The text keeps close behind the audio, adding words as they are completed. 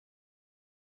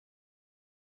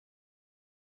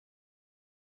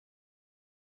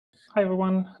Hi,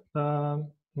 everyone.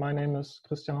 My name is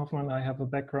Christian Hofmann. I have a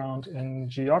background in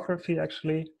geography,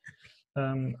 actually.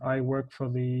 I work for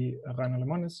the Reiner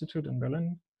Lemoine Institute in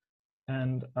Berlin,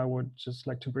 and I would just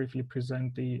like to briefly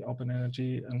present the Open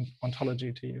Energy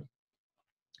Ontology to you.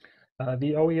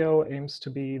 The OEO aims to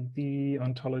be the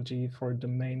ontology for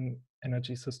domain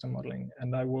energy system modeling,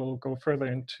 and I will go further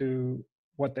into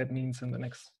what that means in the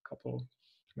next couple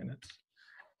minutes.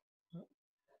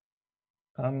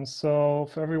 So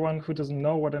for everyone who doesn't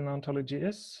know what an ontology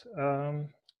is, in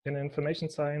information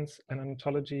science, an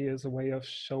ontology is a way of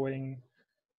showing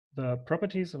the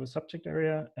properties of a subject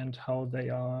area and how they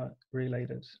are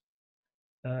related.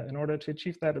 In order to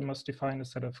achieve that, it must define a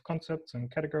set of concepts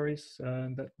and categories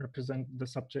that represent the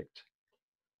subject.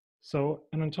 So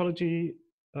an ontology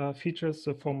features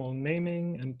a formal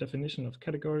naming and definition of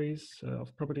categories,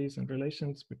 of properties and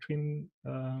relations between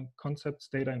concepts,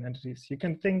 data, and entities. You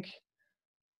can think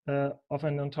of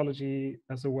an ontology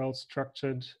as a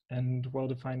well-structured and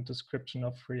well-defined description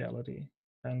of reality,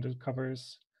 and it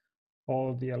covers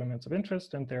all the elements of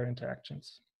interest and their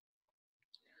interactions.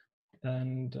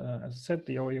 And as I said,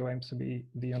 the OEO aims to be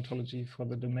the ontology for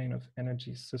the domain of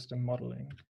energy system modeling.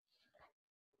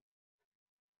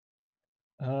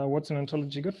 What's an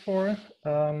ontology good for?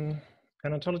 An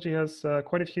ontology has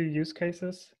quite a few use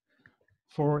cases.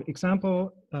 For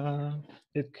example,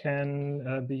 it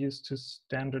can be used to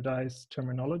standardize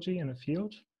terminology in a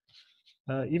field.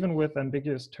 Even with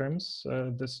ambiguous terms,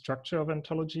 the structure of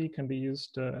ontology can be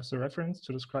used as a reference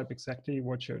to describe exactly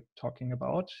what you're talking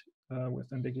about with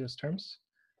ambiguous terms.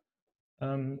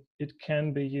 It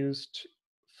can be used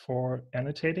for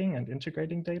annotating and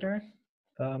integrating data.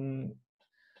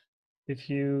 If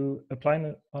you apply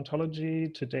an ontology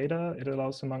to data, it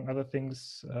allows, among other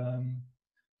things,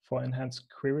 for enhanced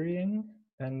querying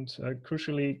and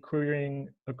crucially querying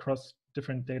across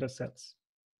different data sets.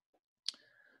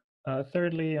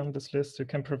 Thirdly, on this list, it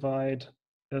can provide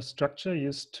a structure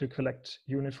used to collect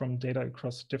uniform data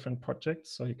across different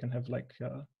projects. So you can have like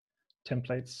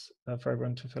templates for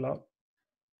everyone to fill out.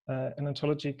 An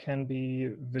ontology can be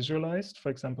visualized,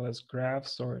 for example, as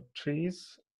graphs or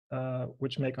trees,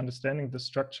 which make understanding the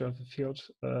structure of a field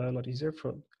a lot easier,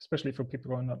 especially for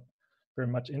people who are not very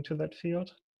much into that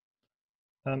field.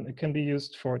 It can be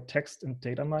used for text and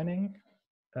data mining.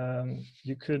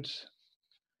 You could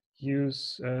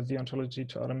use the ontology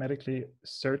to automatically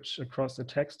search across a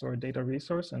text or a data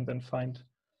resource and then find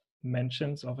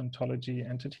mentions of ontology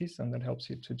entities, and that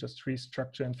helps you to just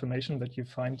restructure information that you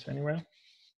find anywhere.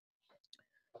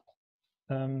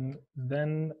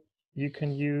 Then you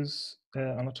can use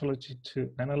an ontology to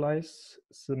analyze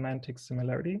semantic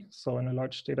similarity. So in a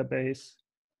large database,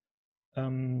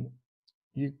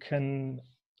 you can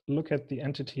look at the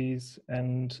entities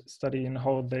and study in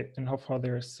how far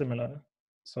they're similar.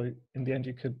 So in the end,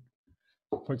 you could,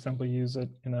 for example, use it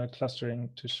in a clustering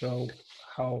to show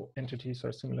how entities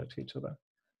are similar to each other.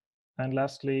 And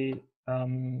lastly,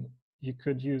 you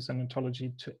could use an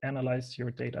ontology to analyze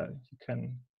your data. You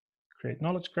can create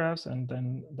knowledge graphs, and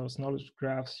then those knowledge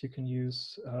graphs you can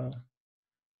use,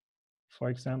 for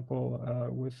example,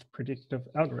 with predictive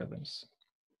algorithms.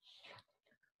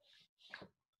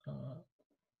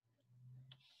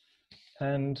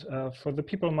 And for the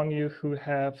people among you who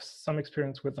have some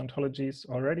experience with ontologies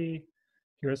already,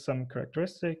 here are some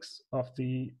characteristics of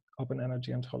the Open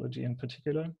Energy Ontology in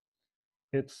particular.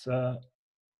 It's,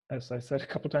 as I said a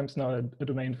couple times now, a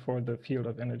domain for the field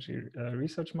of energy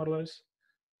research modelers,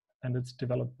 and it's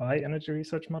developed by energy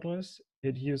research modelers.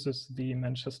 It uses the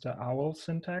Manchester OWL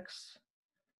syntax,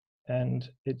 and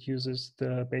it uses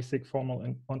the basic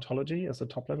formal ontology as a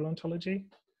top-level ontology.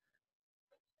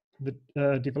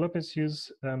 The developers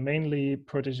use mainly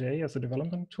Protégé as a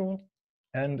development tool,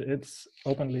 and it's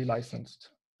openly licensed.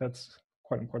 That's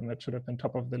quite important. That should have been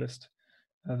top of the list.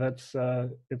 It's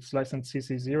licensed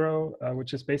CC0,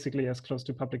 which is basically as close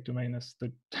to public domain as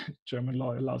the German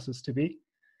law allows us to be.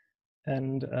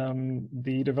 And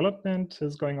the development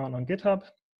is going on Github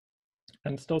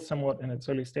and still somewhat in its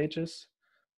early stages.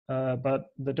 But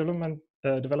the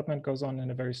development goes on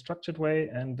in a very structured way,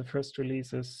 and the first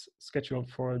release is scheduled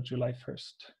for July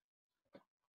 1st.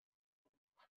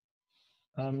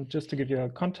 Just to give you a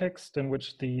context in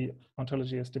which the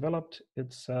ontology is developed,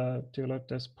 it's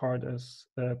developed as part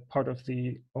of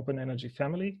the Open Energy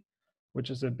family, which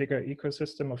is a bigger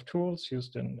ecosystem of tools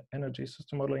used in energy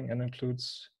system modeling and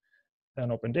includes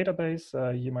an open database.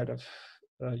 You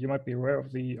might be aware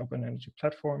of the Open Energy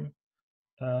platform.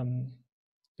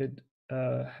 It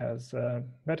has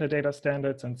metadata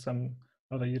standards and some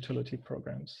other utility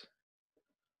programs.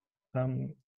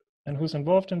 And who's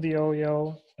involved in the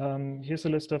OEO? Here's a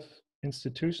list of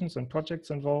institutions and projects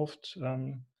involved.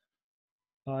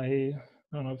 I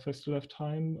don't know if I still have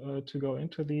time to go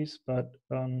into these, but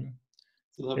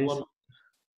still have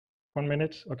 1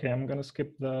 minute. Okay, I'm going to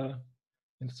skip the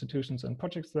institutions and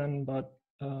projects then, but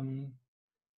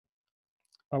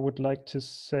I would like to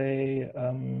say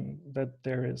that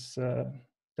there is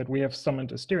that we have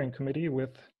summoned a steering committee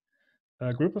with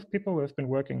a group of people who have been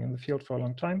working in the field for a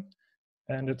long time,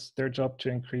 and it's their job to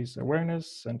increase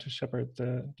awareness and to shepherd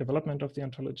the development of the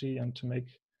ontology and to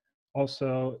make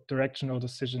also directional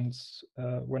decisions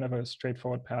whenever a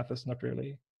straightforward path is not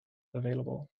really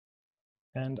available.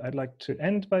 And I'd like to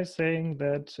end by saying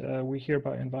that we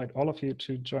hereby invite all of you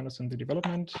to join us in the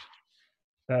development.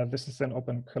 This is an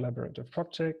open collaborative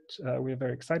project. We're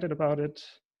very excited about it,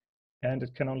 and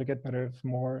it can only get better if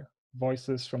more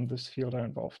voices from this field are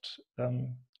involved.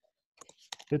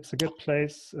 It's a good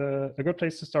place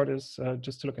to start is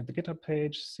just to look at the GitHub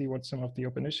page, see what some of the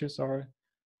open issues are.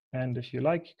 And if you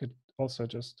like, you could also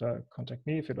just contact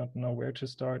me if you don't know where to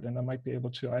start, and I might be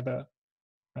able to either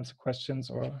answer questions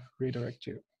or redirect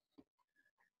you.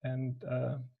 And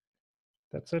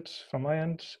that's it from my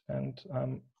end, and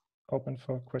I'm open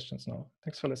for questions now.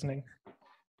 Thanks for listening.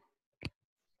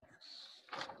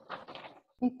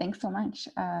 Great, thanks so much.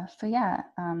 So yeah,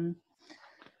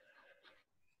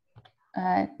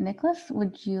 Nicholas,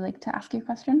 would you like to ask your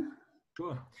question?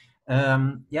 Sure.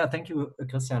 Yeah, thank you,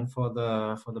 Christian, for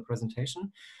the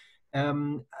presentation.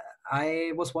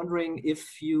 I was wondering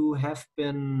if you have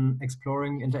been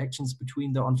exploring interactions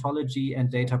between the ontology and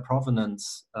data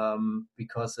provenance,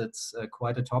 because it's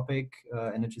quite a topic.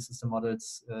 Energy system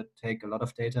models take a lot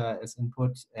of data as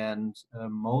input, and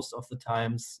most of the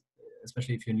times,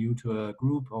 especially if you're new to a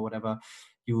group or whatever,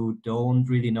 you don't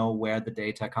really know where the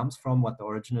data comes from, what the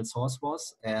original source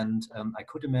was. And I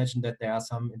could imagine that there are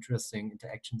some interesting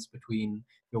interactions between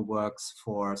your works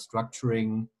for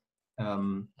structuring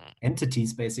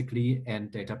entities, basically,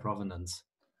 and data provenance.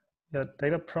 Yeah,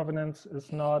 data provenance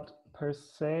is not per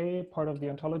se part of the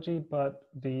ontology, but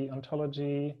the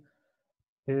ontology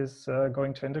is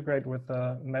going to integrate with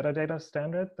the metadata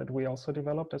standard that we also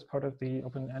developed as part of the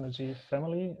Open Energy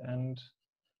family, and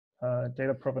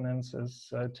data provenance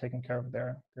is taken care of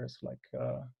there. There's like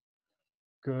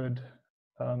good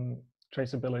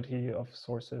traceability of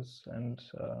sources and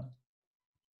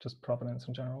just provenance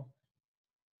in general.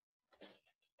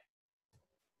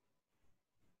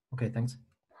 Okay, thanks.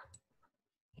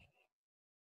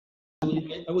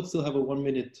 I would still have a 1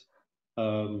 minute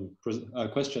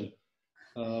question.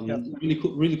 Yeah.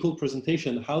 Really cool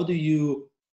presentation. How do you,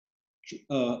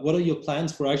 what are your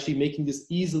plans for actually making this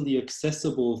easily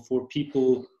accessible for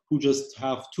people who just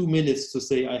have 2 minutes to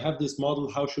say, I have this model,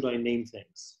 how should I name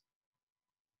things?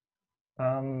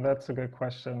 That's a good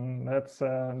question. That's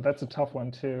a tough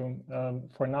one too.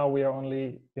 For now, we are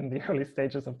only in the early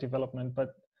stages of development,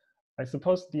 but I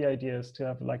suppose the idea is to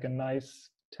have like a nice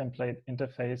template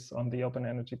interface on the Open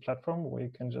Energy platform where you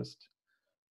can just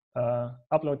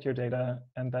upload your data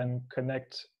and then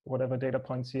connect whatever data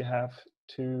points you have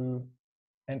to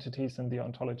entities in the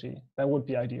ontology. That would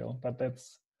be ideal, but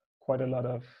that's quite a lot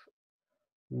of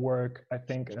work, I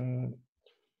think, in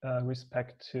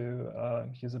respect to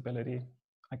usability.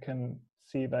 I can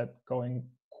see that going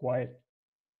quite,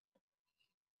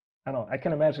 I don't know, I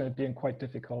can imagine it being quite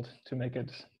difficult to make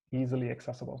it easily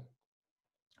accessible.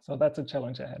 So that's a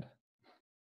challenge ahead.